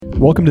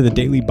Welcome to the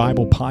Daily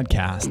Bible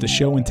Podcast, a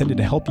show intended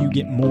to help you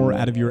get more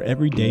out of your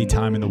everyday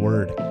time in the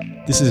Word.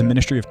 This is a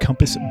ministry of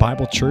Compass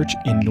Bible Church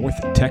in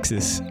North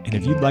Texas, and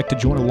if you'd like to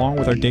join along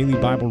with our daily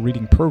Bible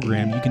reading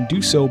program, you can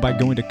do so by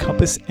going to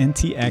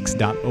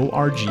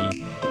compassntx.org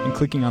and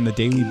clicking on the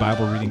Daily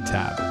Bible Reading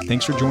tab.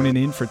 Thanks for joining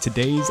in for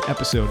today's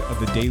episode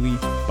of the Daily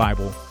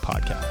Bible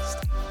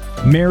Podcast.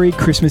 Merry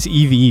Christmas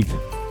Eve.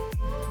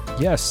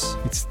 Yes.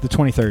 It's the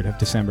 23rd of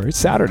December. It's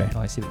Saturday.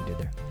 Oh, I see what you did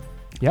there.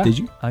 Yeah. Did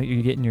you?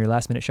 You're getting your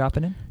last minute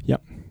shopping in?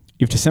 Yep.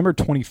 If December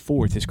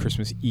 24th is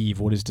Christmas Eve,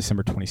 what is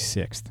December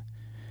 26th?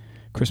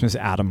 Christmas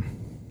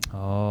Adam.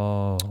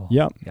 Oh.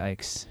 Yep.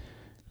 Yikes.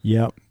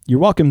 Yep. You're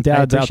welcome,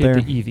 dads out there. I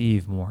appreciate the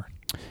Eve more.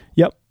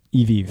 Yep.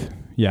 Eve.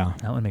 Yeah.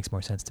 That one makes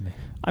more sense to me.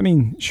 I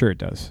mean, sure it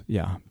does.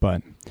 Yeah.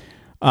 But,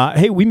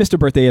 hey, we missed her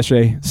birthday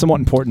yesterday. Somewhat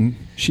important.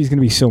 She's going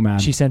to be so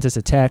mad. She sent us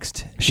a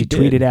text. She did.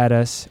 tweeted at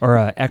us, or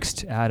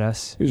X'd at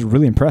us. It was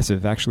really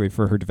impressive, actually,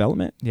 for her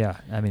development. Yeah.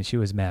 I mean, she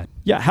was mad.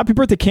 Yeah. Happy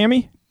birthday,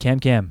 Cammie.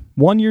 Cam.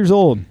 1 year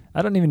old.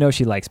 I don't even know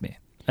she likes me.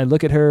 I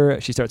look at her.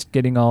 She starts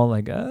getting all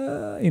like,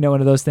 one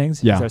of those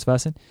things. Yeah. She starts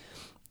fussing.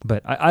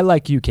 But I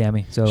like you,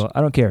 Cammie, so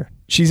I don't care.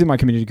 She's in my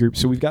community group,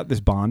 so we've got this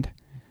bond.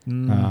 I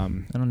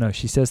don't know.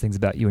 She says things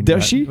about you when,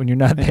 when you're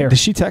not there. Does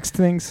she text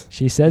things?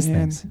 She says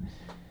things.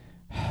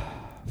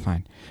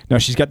 Fine. No,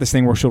 she's got this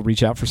thing where she'll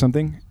reach out for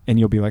something, and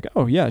you'll be like,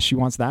 oh, yeah, she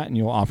wants that, and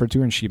you'll offer it to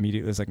her, and she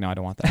immediately is like, no, I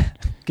don't want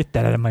that. Get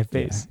that out of my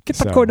face. Yeah. Get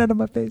popcorn out of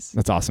my face.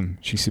 That's awesome.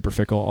 She's super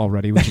fickle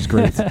already, which is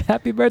great.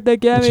 Happy birthday,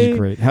 Cammie. Which is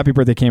great. Happy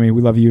birthday, Cammie.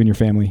 We love you and your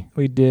family.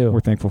 We do.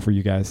 We're thankful for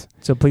you guys.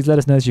 So please let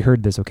us know as you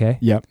heard this, okay?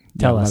 Yep.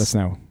 Tell us. Let us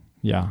know.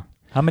 Yeah.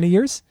 How many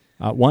years?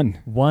 1.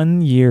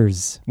 1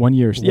 years. 1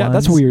 year. Yeah,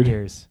 that's weird.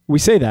 Years. We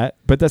say that,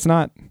 but that's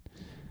not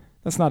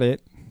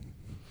it.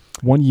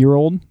 1 year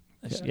old?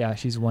 Yeah,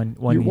 she's one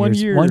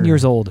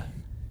years old.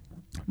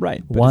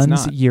 Right.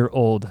 One's year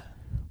old.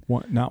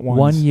 Not ones.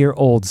 1 year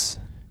olds.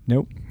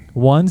 Nope.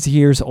 One's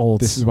years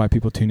olds. This is why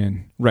people tune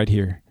in right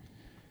here.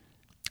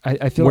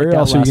 I feel where like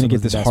else are you going to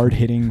get this hard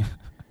hitting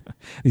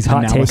these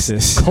hot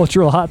analysis? Takes,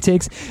 cultural hot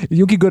takes?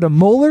 You can go to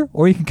Moeller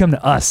or you can come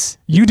to us.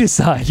 You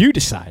decide. You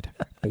decide.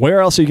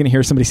 Where else are you going to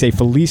hear somebody say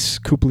Feliz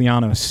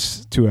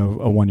Cumpleaños to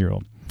a 1 year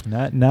old?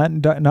 Not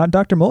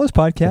Dr. Moeller's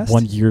podcast.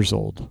 1 years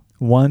old.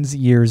 One's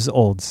years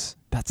olds.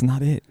 That's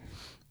not it.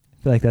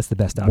 I feel like that's the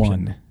best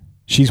option. 1.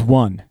 She's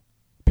 1.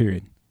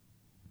 Period.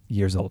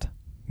 Years old.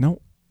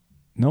 No.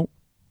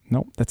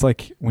 That's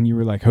like when you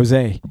were like,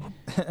 Jose.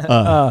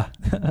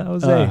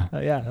 Jose.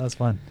 Yeah, that was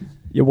fun.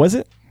 Yeah, was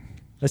it?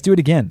 Let's do it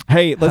again.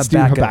 Hey, let's do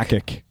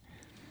Habakkuk.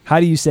 How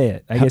do you say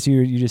it? I guess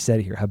you just said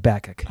it here.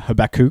 Habakkuk.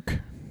 Habakkuk.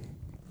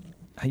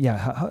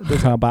 Yeah.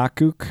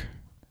 Habakkuk.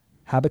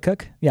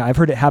 Habakkuk? Yeah, I've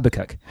heard it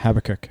Habakkuk.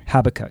 Habakkuk.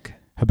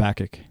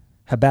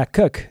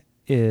 Habakkuk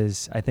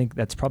is, I think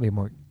that's probably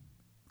more,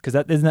 because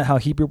isn't that how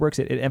Hebrew works?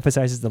 It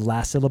emphasizes the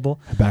last syllable.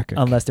 Habakkuk.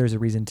 Unless there's a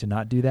reason to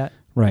not do that.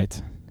 Right.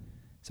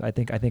 So I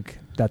think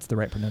that's the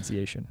right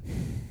pronunciation.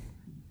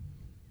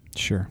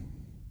 Sure.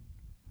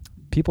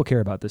 People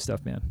care about this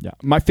stuff, man. Yeah.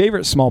 My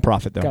favorite small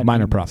prophet, though,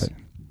 minor prophet.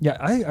 Yeah,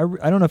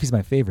 I don't know if he's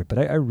my favorite, but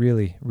I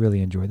really,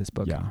 really enjoy this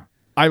book. Yeah.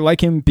 I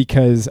like him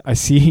because I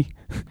see,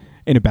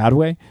 in a bad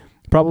way,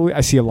 probably I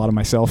see a lot of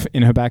myself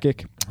in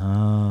Habakkuk.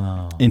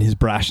 Oh. In his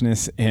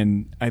brashness,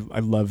 and I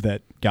love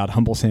that God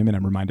humbles him, and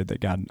I'm reminded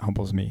that God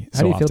humbles me.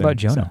 How do you feel about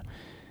Jonah?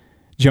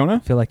 Jonah?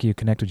 Feel like you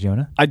connect with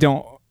Jonah? I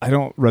don't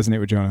resonate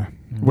with Jonah.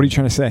 What are you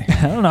trying to say?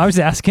 I don't know. I was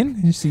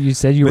asking. You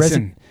said you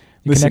connect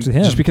with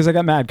him. Just because I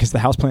got mad because the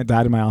houseplant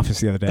died in my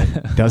office the other day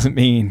doesn't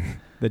mean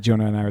that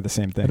Jonah and I are the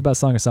same thing. What about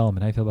Song of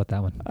Solomon? How do you feel about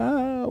that one?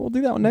 We'll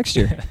do that one next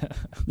year.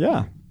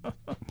 Yeah.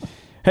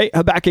 Hey,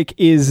 Habakkuk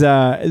is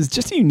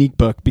just a unique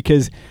book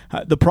because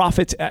the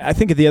prophet, I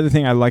think the other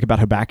thing I like about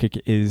Habakkuk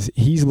is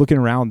he's looking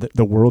around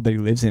the world that he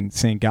lives in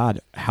saying, God,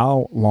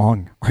 how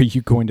long are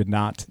you going to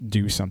not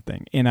do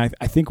something? And I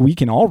think we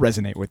can all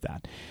resonate with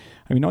that.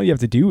 I mean, all you have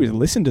to do is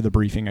listen to the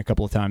briefing a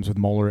couple of times with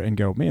Moeller and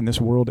go, man, this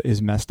world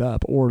is messed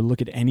up. Or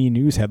look at any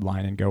news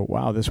headline and go,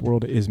 wow, this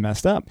world is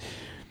messed up.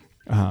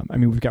 I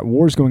mean, we've got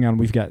wars going on.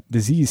 We've got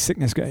disease,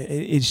 sickness.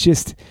 It's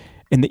just...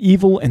 and the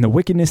evil and the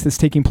wickedness that's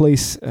taking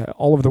place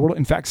all over the world.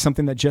 In fact,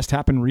 something that just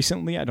happened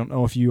recently, I don't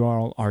know if you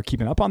all are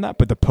keeping up on that,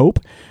 but the Pope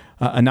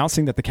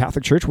announcing that the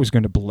Catholic Church was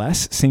going to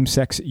bless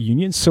same-sex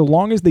unions so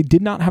long as they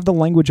did not have the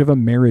language of a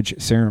marriage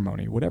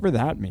ceremony, whatever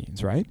that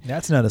means, right?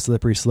 That's not a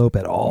slippery slope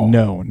at all.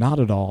 No, not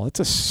at all. It's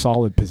a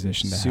solid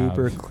position to have.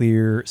 Super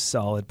clear,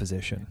 solid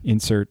position.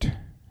 Insert,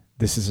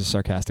 this is a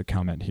sarcastic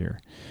comment here.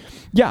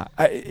 Yeah,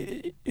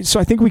 so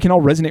I think we can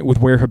all resonate with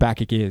where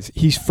Habakkuk is.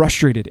 He's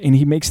frustrated, and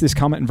he makes this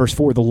comment in verse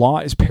 4, the law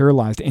is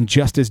paralyzed, and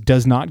justice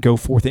does not go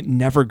forth. It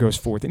never goes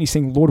forth. And he's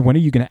saying, Lord, when are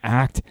you going to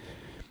act?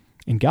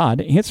 And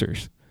God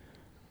answers.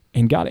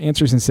 And God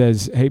answers and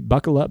says, hey,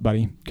 buckle up,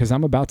 buddy, because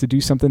I'm about to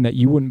do something that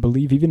you wouldn't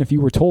believe even if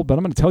you were told, but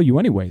I'm going to tell you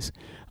anyways.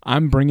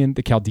 I'm bringing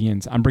the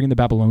Chaldeans. I'm bringing the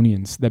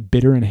Babylonians, that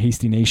bitter and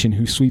hasty nation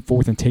who sweep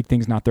forth and take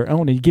things not their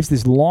own. And he gives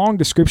this long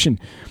description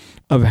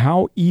of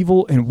how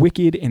evil and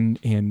wicked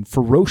and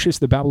ferocious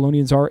the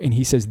Babylonians are. And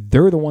he says,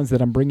 they're the ones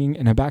that I'm bringing.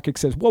 And Habakkuk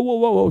says,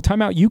 whoa,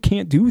 time out. You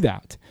can't do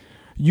that.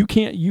 You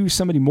can't use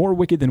somebody more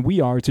wicked than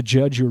we are to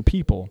judge your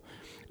people.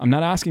 I'm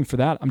not asking for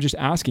that. I'm just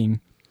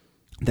asking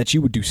that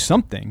you would do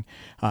something,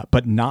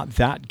 but not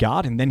that,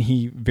 God. And then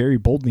he very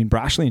boldly and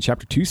brashly in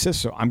chapter 2 says,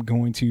 so I'm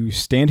going to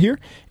stand here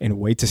and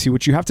wait to see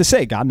what you have to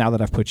say, God, now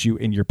that I've put you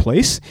in your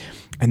place.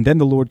 And then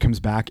the Lord comes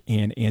back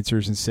and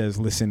answers and says,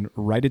 listen,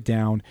 write it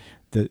down.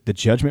 The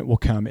judgment will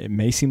come. It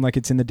may seem like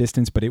it's in the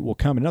distance, but it will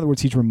come. In other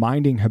words, he's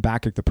reminding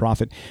Habakkuk the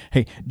prophet,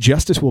 hey,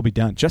 justice will be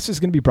done. Justice is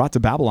going to be brought to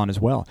Babylon as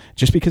well.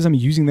 Just because I'm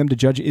using them to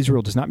judge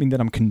Israel does not mean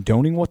that I'm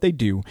condoning what they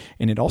do,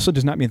 and it also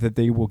does not mean that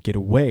they will get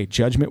away.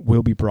 Judgment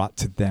will be brought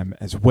to them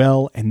as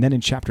well. And then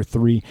in chapter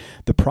 3,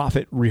 the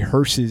prophet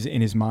rehearses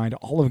in his mind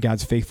all of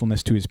God's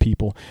faithfulness to his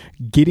people,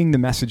 getting the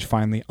message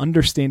finally,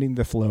 understanding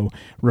the flow,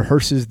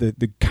 rehearses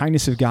the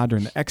kindness of God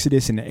during the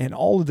Exodus and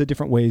all of the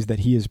different ways that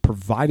he has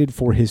provided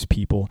for his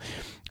people.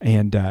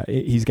 And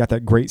he's got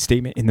that great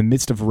statement, in the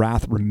midst of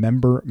wrath,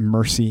 remember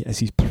mercy, as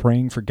he's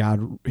praying for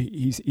God.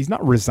 He's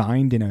not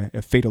resigned in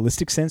a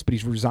fatalistic sense, but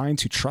he's resigned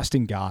to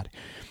trusting God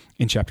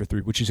in chapter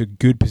 3, which is a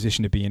good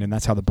position to be in. And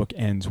that's how the book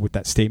ends, with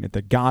that statement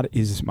that God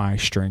is my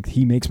strength.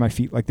 He makes my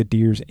feet like the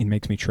deer's and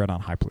makes me tread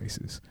on high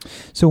places.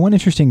 So one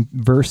interesting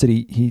verse that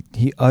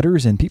he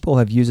utters, and people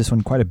have used this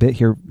one quite a bit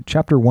here,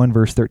 chapter 1,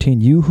 verse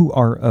 13, you who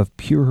are of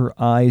purer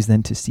eyes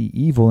than to see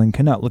evil and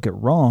cannot look at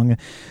wrong,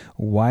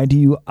 why do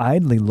you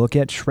idly look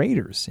at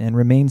traitors and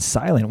remain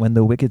silent when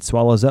the wicked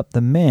swallows up the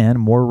man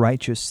more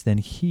righteous than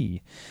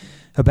he?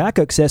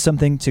 Habakkuk says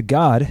something to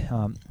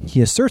God.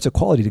 He asserts a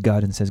quality to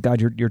God and says,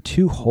 God, you're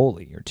too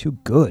holy, you're too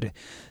good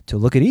to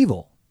look at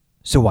evil.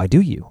 So why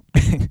do you?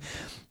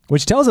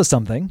 Which tells us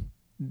something.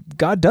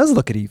 God does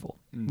look at evil.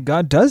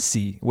 God does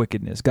see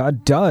wickedness.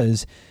 God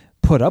does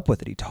put up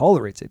with it. He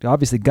tolerates it.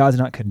 Obviously, God's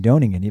not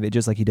condoning any of it,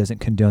 just like he doesn't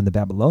condone the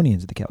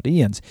Babylonians or the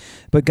Chaldeans.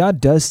 But God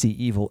does see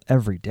evil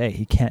every day.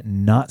 He can't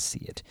not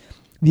see it.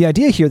 The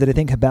idea here that I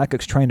think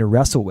Habakkuk's trying to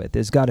wrestle with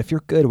is, God, if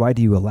you're good, why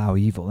do you allow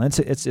evil? And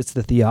it's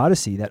the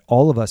theodicy that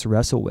all of us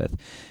wrestle with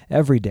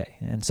every day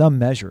in some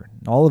measure.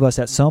 All of us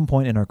at some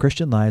point in our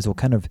Christian lives will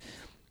kind of,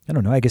 I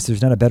don't know, I guess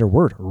there's not a better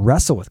word,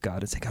 wrestle with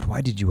God and say, God,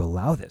 why did you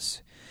allow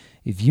this?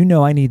 If you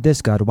know I need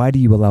this, God, why do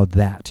you allow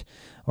that?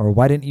 Or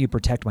why didn't you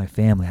protect my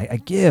family? I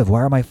give.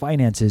 Why are my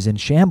finances in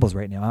shambles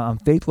right now? I'm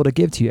faithful to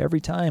give to you every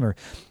time, or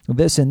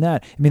this and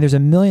that. I mean, there's a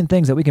million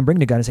things that we can bring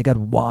to God and say, God,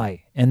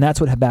 why? And that's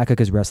what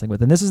Habakkuk is wrestling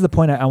with. And this is the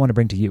point I want to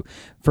bring to you.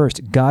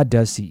 First, God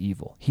does see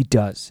evil. He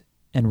does.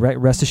 And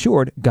rest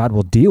assured, God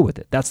will deal with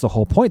it. That's the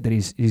whole point that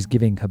he's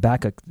giving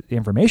Habakkuk the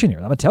information here.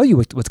 I'm going to tell you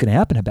what's going to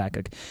happen,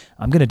 Habakkuk.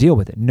 I'm going to deal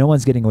with it. No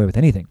one's getting away with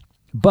anything.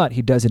 But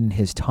he does it in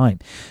his time,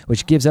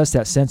 which gives us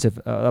that sense of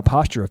a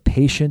posture of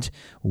patient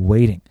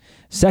waiting.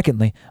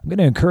 Secondly, I'm going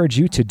to encourage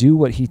you to do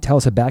what he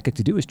tells Habakkuk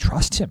to do, is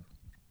trust him.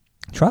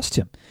 Trust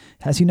him.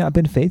 Has he not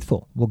been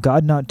faithful? Will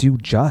God not do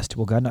just?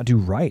 Will God not do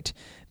right?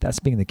 If that's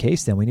being the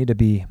case, then we need to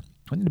be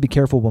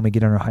careful when we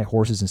get on our high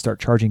horses and start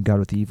charging God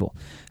with evil.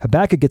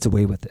 Habakkuk gets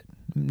away with it.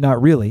 Not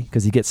really,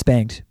 because he gets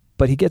spanked,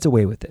 but he gets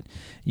away with it.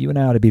 You and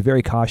I ought to be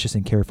very cautious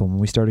and careful when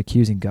we start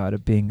accusing God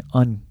of being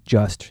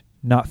unjust,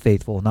 not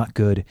faithful, not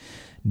good.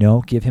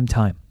 No, give him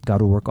time.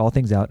 God will work all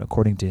things out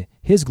according to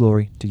his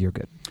glory, to your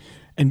good.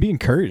 And be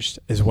encouraged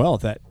as well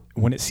that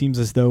when it seems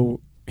as though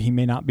he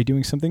may not be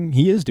doing something,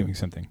 he is doing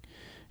something.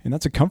 And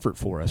that's a comfort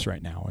for us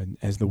right now. And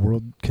as the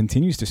world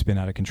continues to spin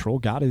out of control,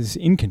 God is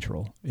in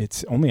control.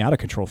 It's only out of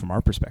control from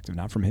our perspective,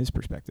 not from his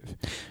perspective.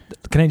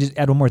 Can I just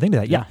add one more thing to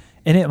that? Yeah.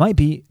 And it might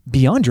be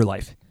beyond your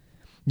life.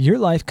 Your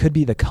life could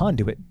be the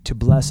conduit to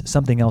bless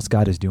something else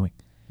God is doing.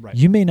 Right.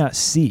 You may not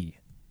see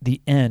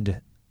the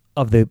end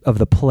of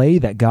the play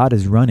that God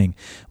is running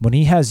when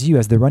he has you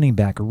as the running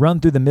back run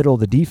through the middle of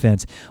the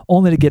defense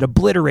only to get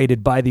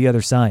obliterated by the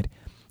other side.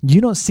 You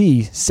don't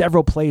see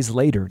several plays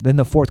later than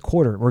the fourth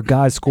quarter where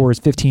God scores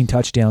 15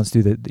 touchdowns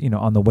through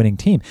on the winning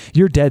team.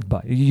 You're dead,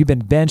 but you've been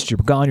benched, you're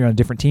gone, you're on a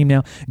different team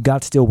now.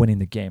 God's still winning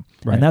the game.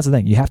 Right. And that's the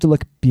thing. You have to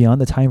look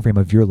beyond the time frame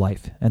of your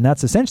life. And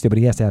that's essentially what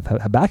he has to have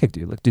Habakkuk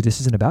do. Look, dude,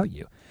 this isn't about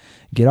you.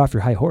 Get off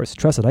your high horse.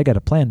 Trust that I got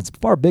a plan that's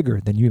far bigger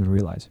than you even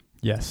realize.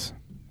 Yes.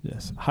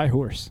 High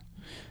horse.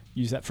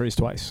 Use that phrase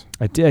twice.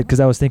 I did, because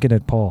I was thinking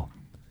of Paul.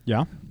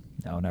 Yeah?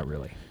 No, not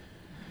really.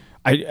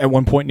 I, at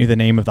one point, knew the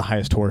name of the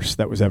highest horse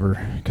that was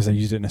ever, because I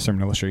used it in a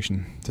sermon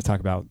illustration to talk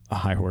about a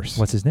high horse.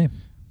 What's his name?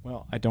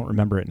 Well, I don't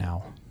remember it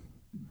now.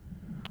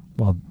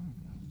 Well,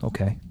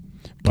 okay.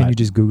 Can you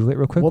just Google it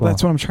real quick? Well,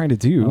 that's what I'm trying to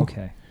do.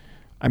 Okay.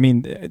 I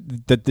mean,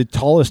 the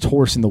tallest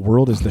horse in the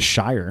world is the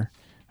Shire,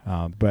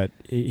 but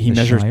he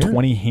measures Shire?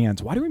 20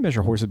 hands. Why do we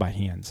measure horses by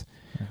hands?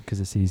 Because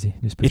it's easy.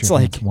 Just put It's your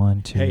like, hands,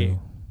 1, 2. hey,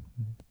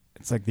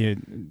 it's like the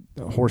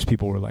horse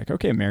people were like,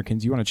 okay,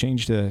 Americans, you want to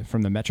change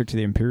from the metric to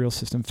the imperial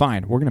system?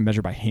 Fine, we're going to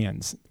measure by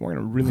hands. We're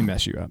going to really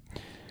mess you up.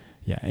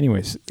 Yeah,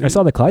 anyways. I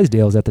saw the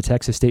Clydesdales at the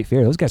Texas State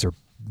Fair. Those guys are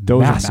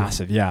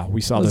massive. Yeah, we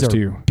saw those those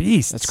too.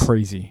 Beasts. That's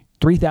crazy.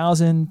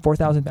 3,000,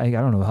 4,000. I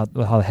don't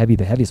know how heavy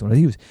the heaviest one is.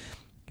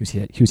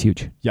 He was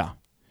huge. Yeah.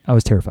 I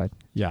was terrified.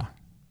 Yeah.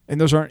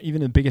 And those aren't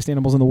even the biggest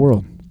animals in the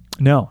world.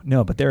 No,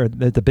 but they're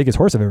the biggest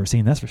horse I've ever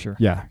seen. That's for sure.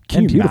 Yeah.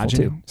 Can And you beautiful, imagine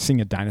too.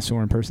 seeing a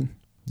dinosaur in person?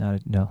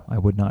 No, I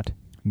would not.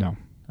 No.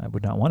 I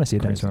would not want to see a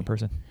Crazy. dinosaur in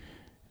person.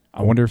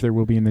 I wonder if there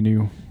will be in the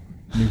new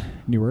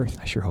Earth.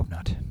 I sure hope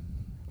not.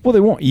 Well, they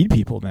won't eat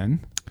people then.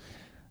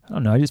 I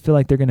don't know. I just feel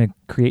like they're going to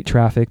create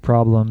traffic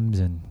problems,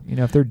 and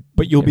if they're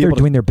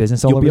doing their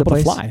business all over the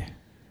place. You'll be able to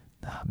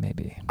fly.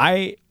 Maybe.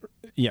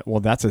 Well,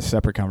 that's a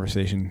separate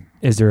conversation.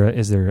 Is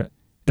there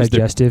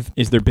digestive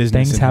is there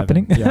business things in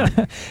happening?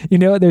 Yeah.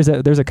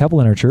 There's a couple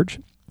in our church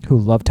who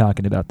love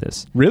talking about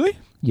this. Really?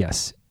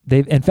 Yes.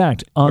 They've, in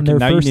fact, on their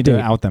now first you need date,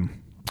 to out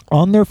them.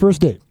 On their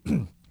first date,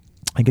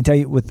 I can tell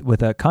you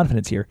with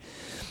confidence here.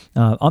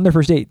 On their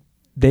first date,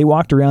 they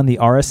walked around the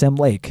RSM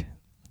Lake,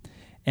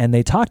 and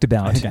they talked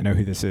about. I think I know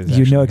who this is.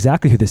 You know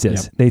exactly who this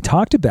is. Yep. They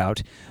talked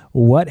about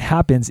what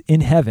happens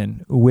in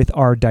heaven with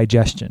our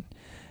digestion,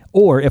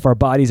 or if our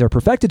bodies are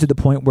perfected to the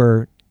point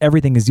where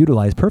everything is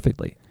utilized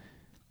perfectly.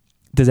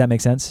 Does that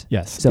make sense?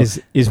 Yes. So,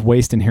 is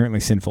waste inherently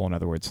sinful, in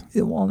other words?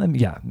 Well,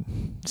 yeah.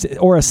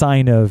 Or a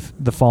sign of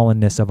the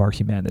fallenness of our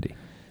humanity.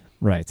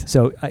 Right.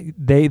 So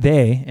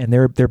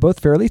they're both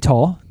fairly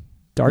tall,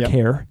 dark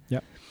hair.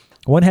 Yep.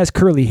 One has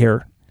curly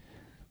hair.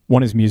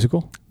 One is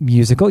musical.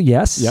 Musical,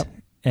 yes. Yep.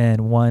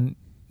 And one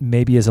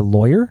maybe is a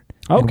lawyer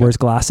and Okay. wears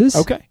glasses.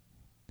 Okay.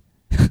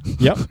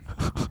 Yep.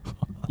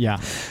 Yeah.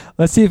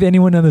 Let's see if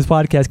anyone on this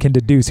podcast can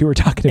deduce who we're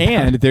talking about.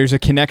 And there's a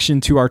connection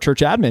to our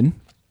church admin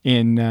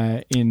in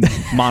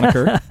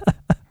moniker.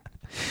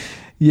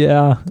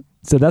 Yeah.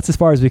 So that's as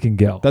far as we can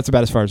go. That's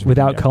about as far as we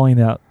without can go.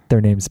 calling out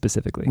their names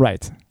specifically.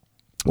 Right.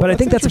 But I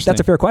think that's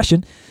a fair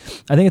question.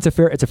 I think it's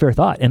a fair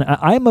thought. And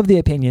I'm of the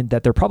opinion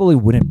that there probably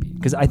wouldn't be,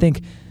 because I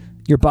think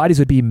your bodies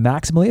would be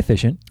maximally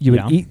efficient. You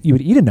would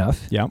eat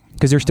enough. Yeah.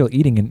 Because they're still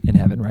eating in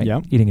heaven, right? Yeah.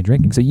 Eating and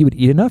drinking. So you would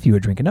eat enough, you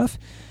would drink enough,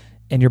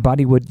 and your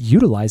body would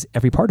utilize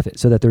every part of it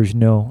so that there's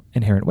no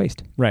inherent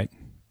waste. Right.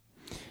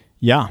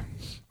 Yeah.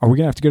 Are we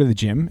going to have to go to the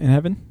gym in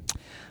heaven?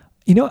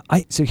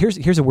 So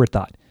here's a weird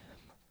thought.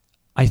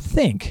 I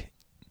think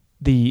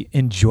the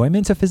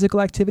enjoyment of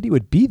physical activity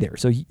would be there.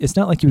 So it's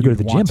not like you would go to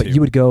the gym, but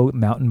you would go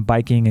mountain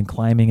biking and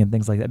climbing and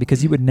things like that,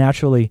 because you would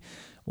naturally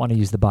want to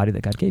use the body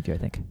that God gave you, I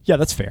think. Yeah,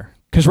 that's fair.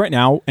 Because right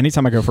now,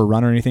 anytime I go for a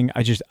run or anything,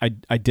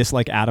 I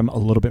dislike Adam a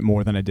little bit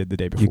more than I did the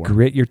day before. You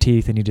grit your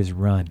teeth and you just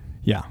run.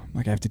 Yeah,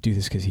 like I have to do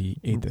this because he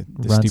ate the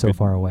run stupid so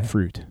far away.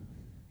 fruit.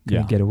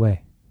 Couldn't get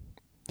away.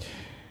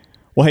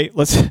 Well, hey,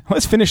 let's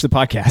finish the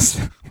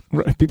podcast.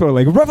 People are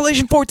like,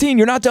 Revelation 14,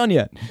 you're not done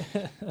yet.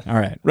 All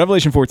right,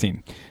 Revelation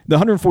 14. The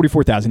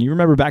 144,000. You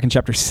remember back in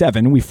chapter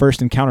 7, we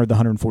first encountered the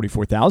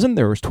 144,000.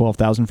 There was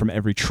 12,000 from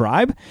every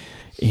tribe,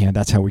 and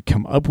that's how we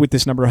come up with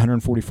this number,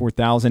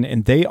 144,000,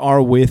 and they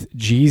are with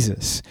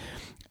Jesus.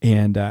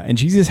 And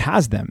Jesus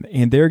has them,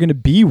 and they're going to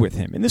be with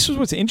him. And this is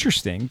what's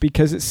interesting,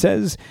 because it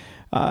says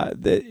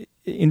that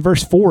in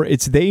verse 4,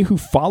 it's they who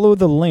follow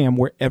the Lamb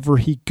wherever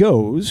he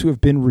goes, who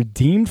have been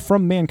redeemed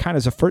from mankind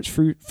as a first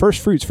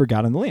fruits for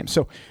God and the Lamb.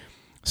 So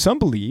some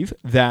believe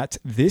that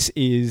this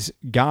is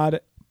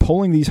God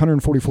pulling these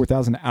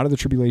 144,000 out of the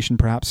tribulation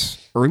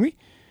perhaps early,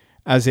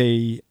 as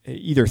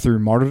either through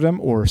martyrdom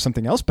or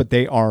something else, but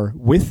they are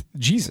with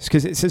Jesus,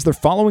 because it says they're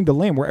following the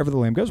Lamb wherever the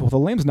Lamb goes. Well, the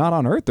Lamb's not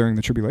on earth during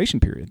the tribulation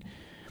period.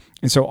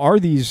 And so are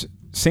these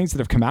saints that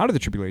have come out of the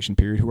tribulation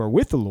period who are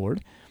with the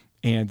Lord,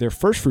 and they're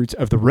first fruits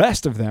of the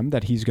rest of them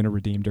that he's going to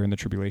redeem during the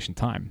tribulation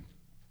time.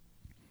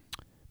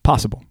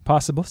 Possible.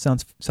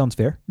 Sounds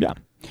fair. Yeah.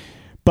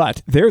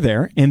 But they're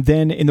there, and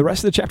then in the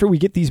rest of the chapter, we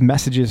get these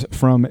messages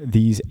from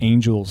these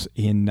angels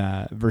in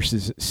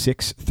verses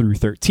 6 through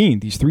 13.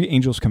 These three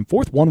angels come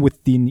forth, one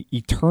with the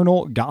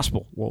eternal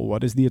gospel. Well,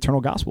 what is the eternal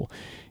gospel?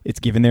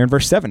 It's given there in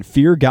verse 7.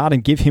 Fear God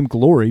and give him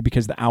glory,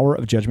 because the hour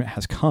of judgment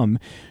has come,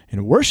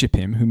 and worship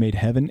him who made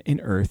heaven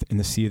and earth and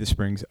the sea of the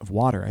springs of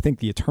water. I think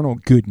the eternal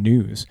good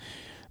news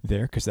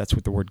there, because that's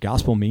what the word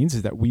gospel means,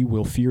 is that we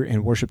will fear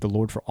and worship the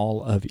Lord for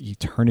all of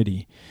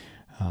eternity.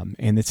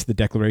 And it's the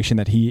declaration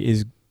that he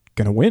is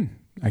going to win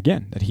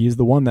again, that he is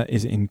the one that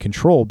is in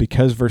control,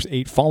 because verse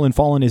 8,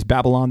 fallen is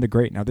Babylon the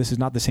Great. Now, this is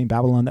not the same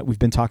Babylon that we've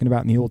been talking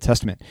about in the Old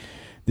Testament.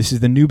 This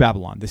is the new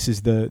Babylon. This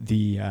is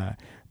the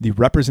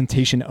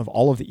representation of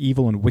all of the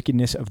evil and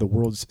wickedness of the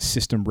world's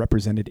system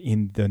represented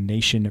in the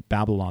nation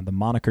Babylon. The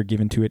moniker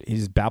given to it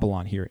is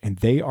Babylon here, and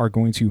they are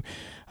going to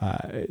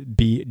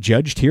be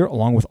judged here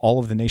along with all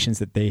of the nations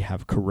that they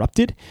have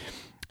corrupted.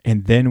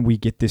 And then we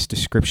get this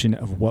description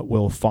of what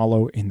will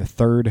follow in the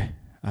third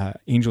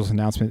angel's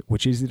announcement,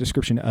 which is the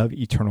description of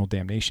eternal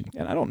damnation.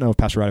 And I don't know,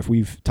 Pastor Rod, if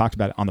we've talked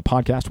about it on the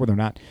podcast, whether or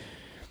not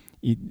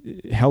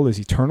hell is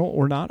eternal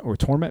or not, or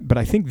torment, but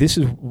I think this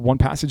is one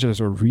passage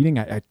as I was reading,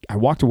 I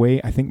walked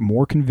away, I think,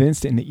 more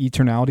convinced in the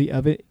eternality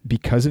of it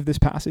because of this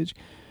passage,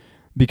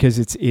 because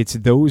it's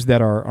those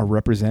that are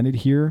represented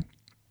here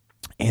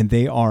And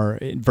they are,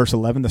 in verse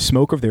 11, the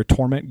smoke of their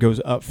torment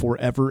goes up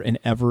forever and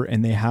ever,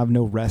 and they have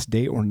no rest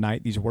day or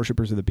night, these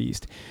worshipers of the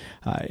beast.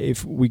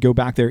 If we go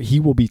back there, he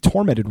will be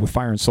tormented with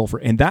fire and sulfur,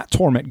 and that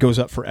torment goes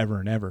up forever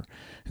and ever.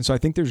 And so I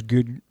think there's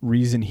good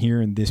reason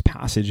here in this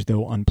passage,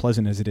 though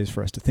unpleasant as it is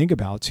for us to think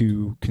about,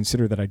 to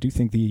consider that I do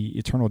think the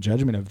eternal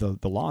judgment of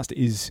the lost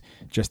is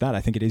just that.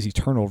 I think it is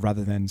eternal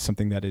rather than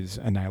something that is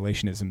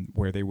annihilationism,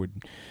 where they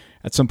would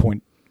at some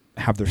point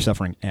have their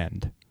suffering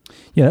end.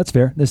 Yeah, that's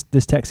fair.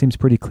 This text seems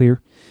pretty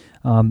clear.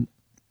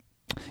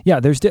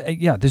 There's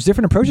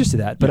different approaches to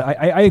that, but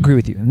I agree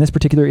with you in this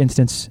particular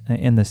instance.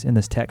 In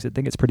this text, I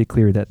think it's pretty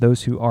clear that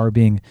those who are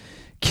being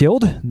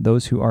killed,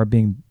 those who are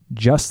being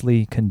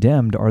justly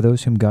condemned, are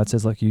those whom God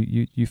says, "Like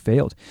you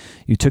failed.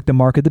 You took the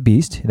mark of the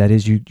beast. That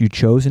is, you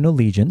chose an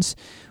allegiance,"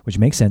 which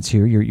makes sense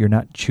here. You're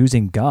not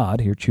choosing God.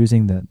 You're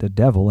choosing the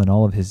devil and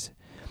all of his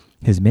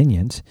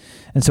minions.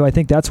 And so I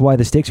think that's why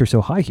the stakes are so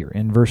high here.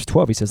 In verse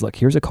 12, he says, look,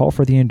 here's a call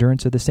for the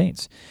endurance of the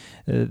saints.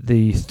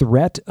 The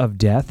threat of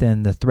death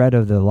and the threat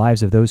of the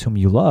lives of those whom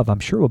you love, I'm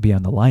sure will be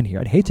on the line here.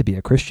 I'd hate to be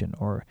a Christian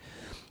or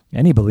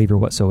any believer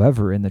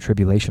whatsoever in the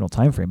tribulational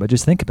time frame, but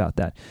just think about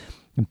that.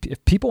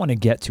 If people want to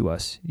get to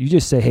us, you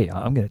just say, hey,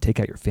 I'm going to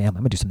take out your family.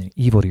 I'm going to do something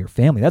evil to your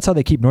family. That's how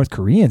they keep North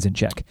Koreans in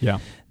check. Yeah.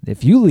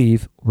 If you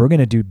leave, we're going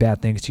to do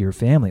bad things to your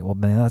family. Well,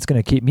 man, that's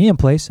going to keep me in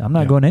place. I'm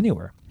not going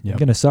anywhere. I'm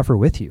going to suffer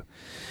with you.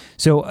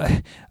 So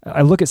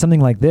I look at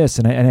something like this,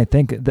 and I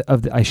think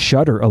I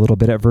shudder a little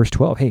bit at verse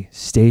 12. Hey,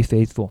 stay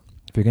faithful.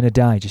 If you're going to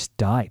die, just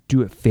die.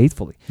 Do it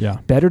faithfully. Yeah.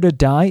 Better to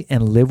die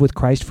and live with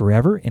Christ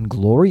forever in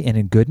glory and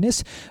in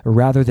goodness,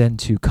 rather than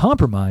to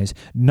compromise,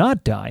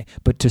 not die,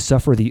 but to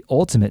suffer the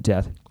ultimate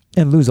death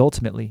and lose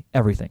ultimately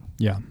everything.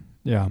 Yeah,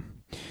 yeah.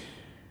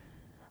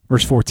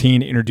 Verse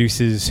 14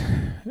 introduces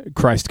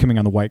Christ coming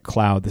on the white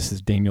cloud. This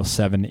is Daniel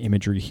 7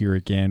 imagery here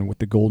again, with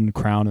the golden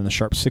crown and the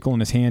sharp sickle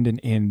in his hand,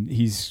 and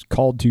he's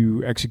called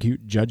to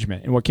execute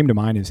judgment. And what came to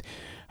mind is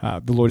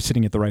the Lord is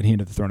sitting at the right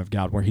hand of the throne of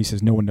God, where he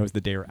says no one knows the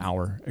day or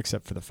hour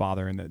except for the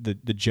Father, and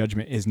the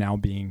judgment is now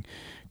being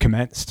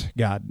commenced.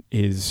 God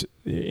is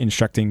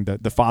instructing,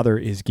 the Father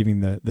is giving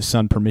the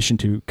Son permission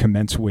to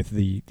commence with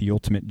the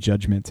ultimate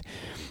judgment.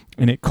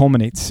 And it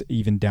culminates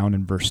even down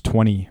in verse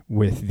 20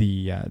 with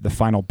the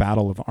final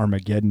battle of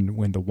Armageddon,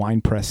 when the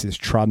winepress is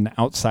trodden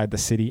outside the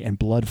city and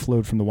blood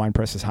flowed from the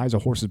winepress as high as a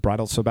horse's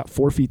bridle, so about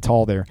 4 feet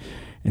tall there,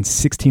 and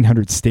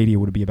 1,600 stadia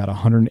would be about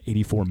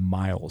 184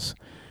 miles.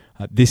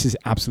 This is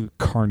absolute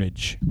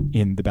carnage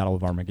in the Battle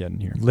of Armageddon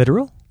here.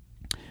 Literal?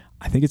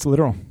 I think it's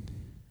literal.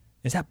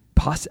 Is that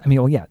possible? I mean,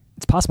 well, yeah,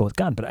 it's possible with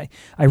God, but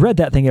I read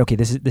that thinking, okay,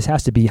 this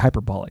has to be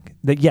hyperbolic.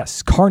 That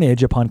yes,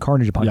 carnage upon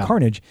carnage upon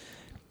carnage.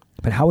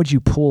 But how would you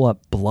pull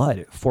up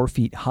blood 4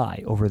 feet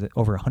high over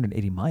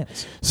 180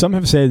 miles? Some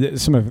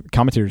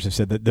commentators have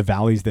said that the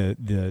valleys,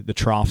 the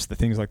troughs, the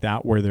things like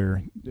that, where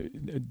they're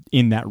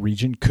in that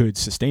region, could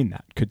sustain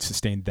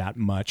that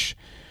much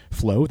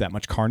flow, that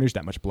much carnage,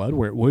 that much blood,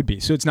 where it would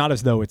be. So it's not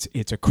as though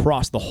it's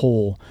across the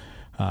whole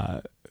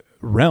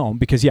realm,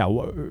 because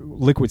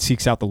liquid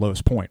seeks out the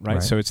lowest point,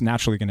 right? So it's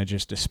naturally going to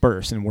just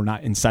disperse, and we're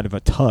not inside of a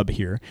tub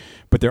here.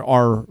 But there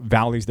are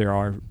valleys, there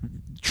are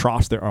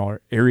troughs, there are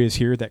areas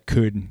here that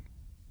could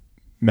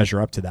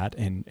measure up to that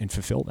and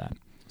fulfill that.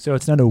 So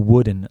it's not a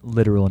wooden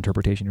literal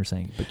interpretation you're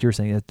saying, but you're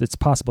saying that it's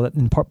possible that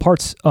in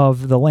parts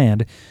of the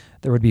land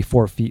there would be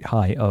 4 feet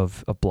high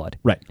of blood.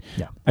 Right.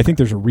 Yeah. I think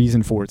there's a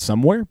reason for it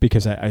somewhere,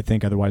 because I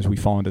think otherwise we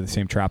fall into the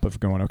same trap of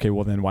going, okay,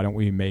 well then why don't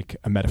we make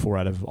a metaphor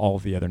out of all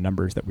of the other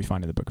numbers that we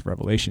find in the book of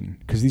Revelation?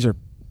 Because these are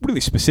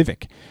really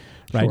specific,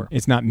 right? Sure.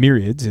 It's not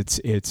myriads.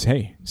 It's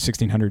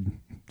 1,600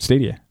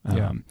 stadia.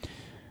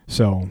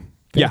 So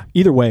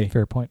either way,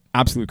 fair point.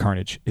 Absolute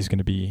carnage is going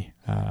to be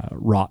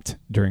wrought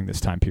during this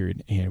time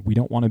period, and we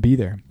don't want to be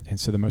there. And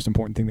so the most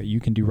important thing that you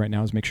can do right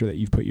now is make sure that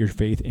you've put your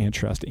faith and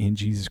trust in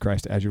Jesus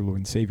Christ as your Lord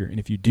and Savior. And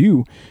if you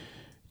do,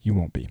 you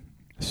won't be.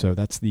 So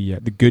that's the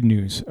good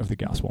news of the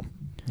gospel.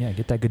 Yeah,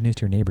 get that good news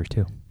to your neighbors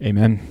too.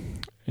 Amen.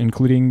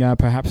 Including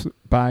perhaps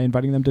by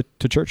inviting them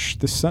to church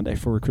this Sunday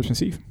for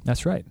Christmas Eve.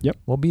 That's right. Yep.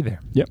 We'll be there.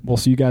 Yep. We'll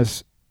see you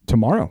guys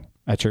tomorrow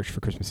at church for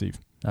Christmas Eve.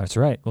 That's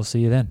right. We'll see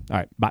you then. All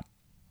right. Bye.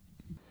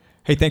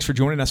 Hey, thanks for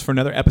joining us for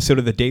another episode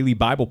of the Daily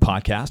Bible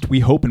Podcast.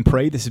 We hope and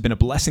pray this has been a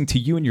blessing to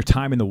you and your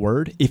time in the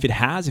Word. If it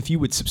has, if you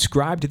would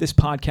subscribe to this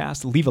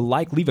podcast, leave a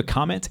like, leave a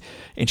comment,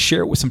 and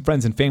share it with some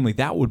friends and family,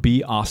 that would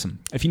be awesome.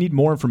 If you need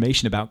more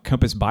information about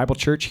Compass Bible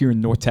Church here in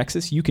North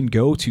Texas, you can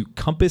go to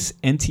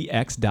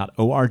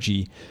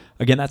compassntx.org.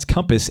 Again, that's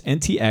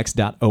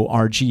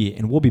compassntx.org,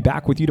 and we'll be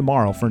back with you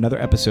tomorrow for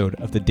another episode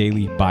of the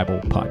Daily Bible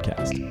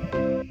Podcast.